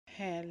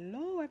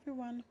Hello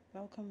everyone,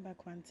 welcome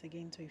back once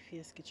again to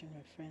Afya's kitchen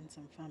where friends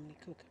and family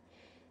cook.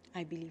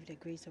 I believe the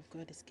grace of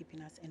God is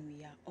keeping us and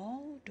we are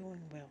all doing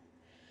well.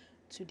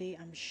 Today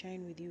I'm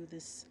sharing with you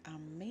this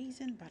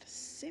amazing but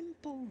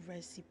simple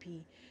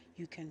recipe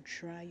you can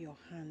try your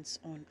hands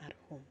on at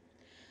home.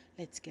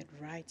 Let's get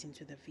right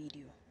into the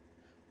video.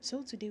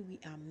 So today we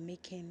are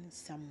making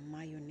some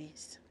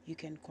mayonnaise. You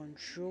can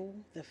control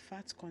the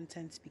fat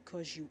content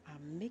because you are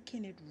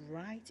making it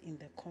right in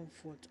the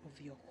comfort of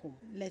your home.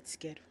 Let's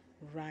get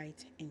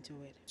right into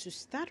it. To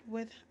start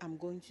with, I'm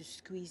going to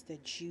squeeze the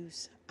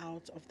juice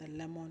out of the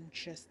lemon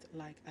just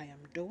like I am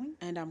doing,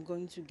 and I'm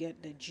going to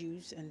get the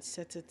juice and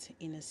set it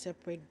in a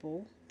separate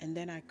bowl, and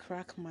then I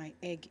crack my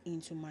egg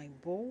into my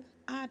bowl,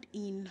 add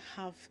in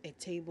half a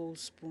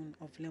tablespoon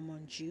of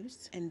lemon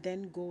juice, and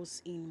then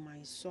goes in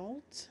my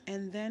salt,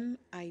 and then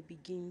I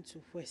begin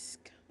to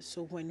whisk.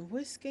 So when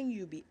whisking,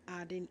 you'll be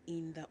adding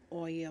in the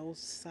oil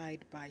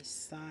side by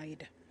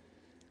side,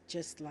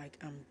 just like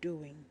I'm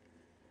doing,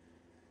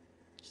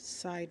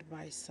 side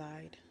by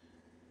side,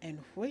 and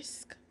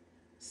whisk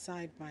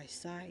side by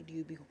side.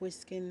 You'll be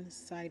whisking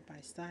side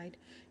by side.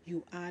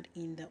 You add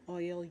in the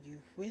oil, you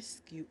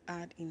whisk, you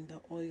add in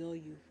the oil,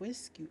 you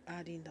whisk, you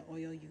add in the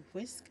oil, you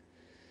whisk,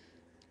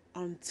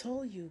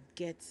 until you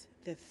get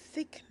the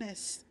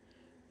thickness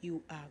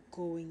you are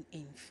going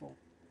in for.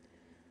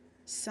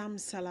 Some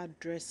salad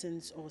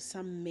dressings or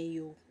some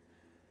mayo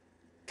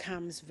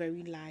comes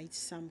very light,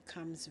 some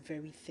comes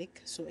very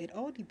thick, so it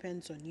all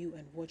depends on you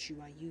and what you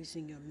are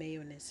using your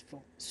mayonnaise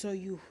for. So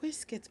you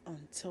whisk it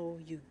until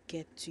you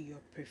get to your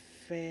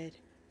preferred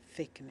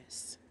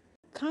thickness.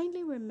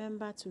 Kindly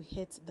remember to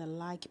hit the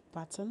like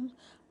button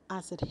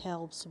as it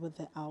helps with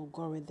the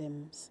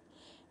algorithms.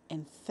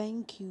 And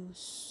thank you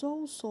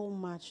so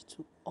much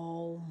to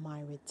all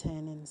my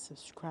returning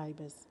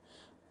subscribers.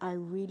 I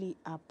really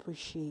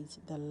appreciate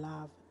the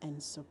love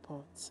and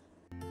support.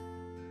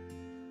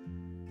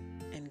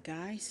 And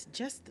guys,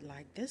 just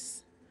like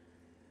this,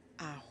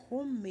 our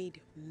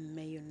homemade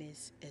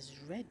mayonnaise is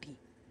ready.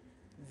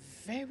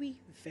 Very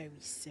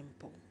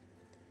simple.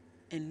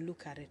 And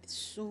look at it,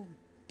 so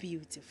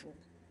beautiful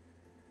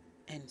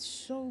and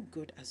so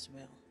good as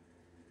well.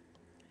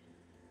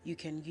 You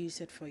can use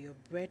it for your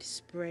bread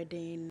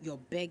spreading, your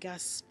burger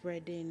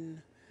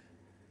spreading.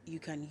 You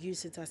can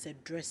use it as a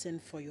dressing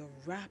for your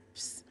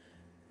wraps.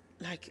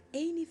 Like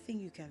anything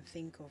you can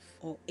think of,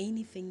 or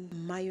anything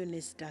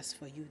mayonnaise does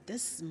for you,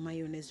 this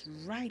mayonnaise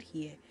right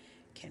here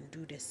can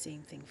do the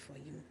same thing for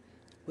you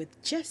with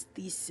just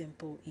these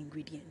simple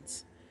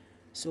ingredients.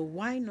 So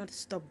why not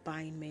stop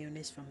buying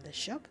mayonnaise from the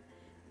shop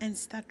and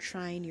start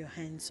trying your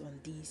hands on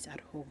these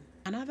at home?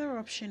 Another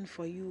option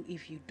for you,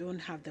 if you don't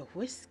have the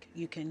whisk,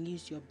 you can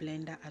use your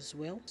blender as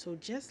well. So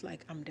just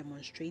like I'm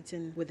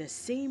demonstrating, with the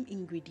same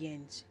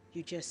ingredients,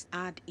 you just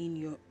add in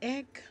your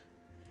egg,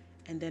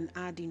 and then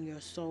add in your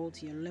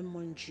salt, your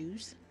lemon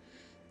juice,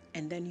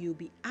 and then you'll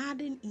be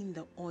adding in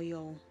the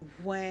oil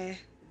where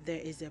there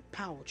is a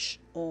pouch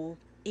or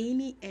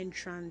any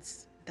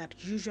entrance that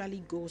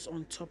usually goes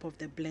on top of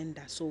the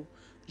blender. So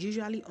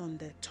usually on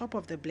the top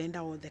of the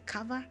blender or the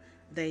cover,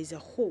 there is a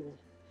hole.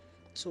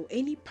 So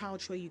any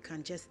pouch where you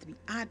can just be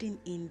adding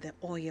in the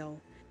oil,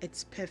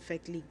 it's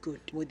perfectly good.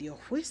 With your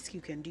whisk,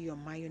 you can do your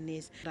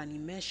mayonnaise. An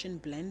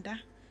immersion blender,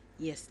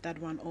 yes, that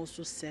one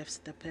also serves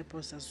the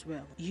purpose as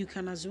well. You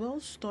can as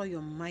well store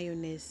your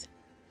mayonnaise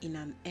in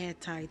an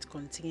airtight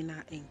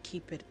container and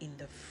keep it in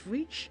the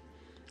fridge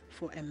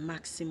for a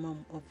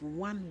maximum of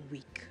 1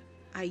 week.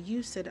 I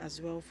use it as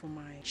well for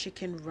my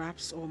chicken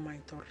wraps or my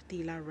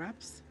tortilla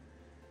wraps.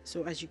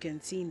 So as you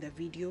can see in the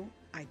video,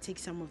 I take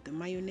some of the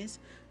mayonnaise,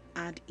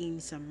 add in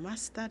some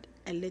mustard,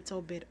 a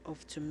little bit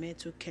of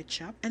tomato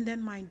ketchup, and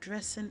then my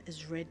dressing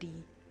is ready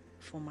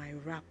for my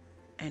wrap.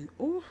 And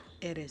oh,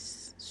 it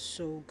is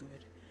so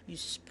good. You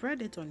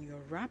spread it on your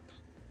wrap,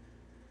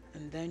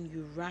 and then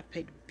you wrap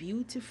it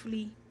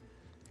beautifully,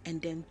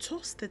 and then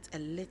toast it a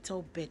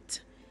little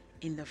bit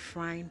in the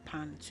frying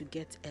pan to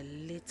get a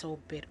little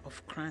bit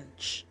of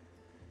crunch.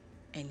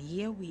 And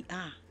here we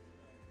are.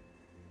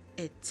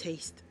 It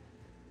tastes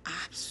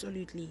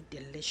absolutely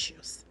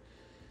delicious.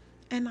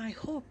 And I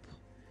hope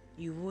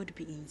you would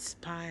be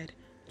inspired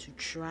to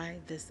try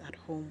this at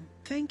home.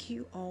 Thank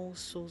you all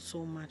so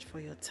much for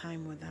your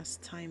time with us.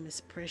 Time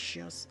is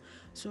precious.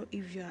 So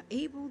if you are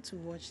able to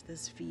watch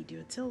this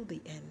video till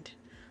the end,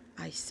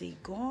 I say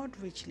God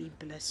richly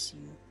bless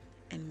you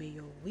and may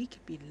your week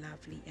be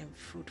lovely and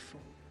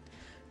fruitful.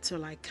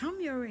 Till I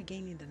come here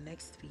again in the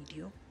next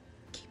video,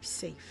 keep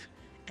safe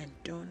and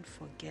don't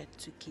forget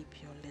to keep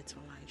your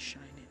little light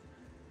shining.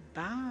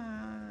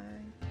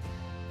 Bye.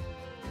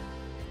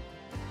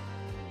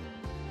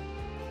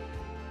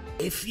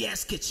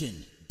 Afya's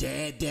kitchen,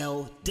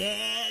 Daredel.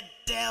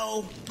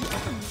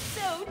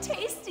 So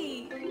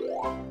tasty!